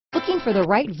Looking for the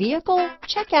right vehicle?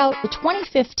 Check out the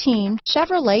 2015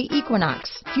 Chevrolet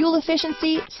Equinox. Fuel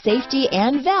efficiency, safety,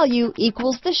 and value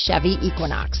equals the Chevy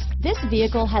Equinox. This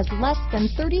vehicle has less than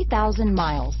 30,000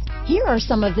 miles. Here are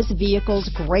some of this vehicle's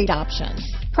great options: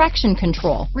 traction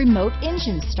control, remote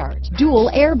engine start,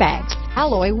 dual airbags,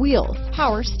 alloy wheels,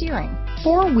 power steering,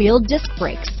 four-wheel disc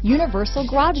brakes, universal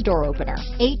garage door opener,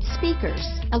 8 speakers,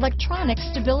 electronic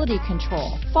stability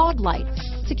control, fog lights,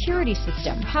 security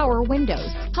system, power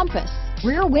windows, compass,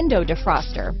 rear window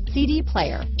defroster, CD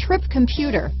player, trip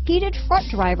computer, heated front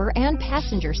driver and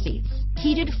passenger seats,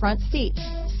 heated front seats,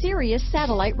 Sirius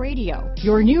satellite radio.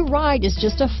 Your new ride is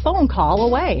just a phone call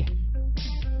away.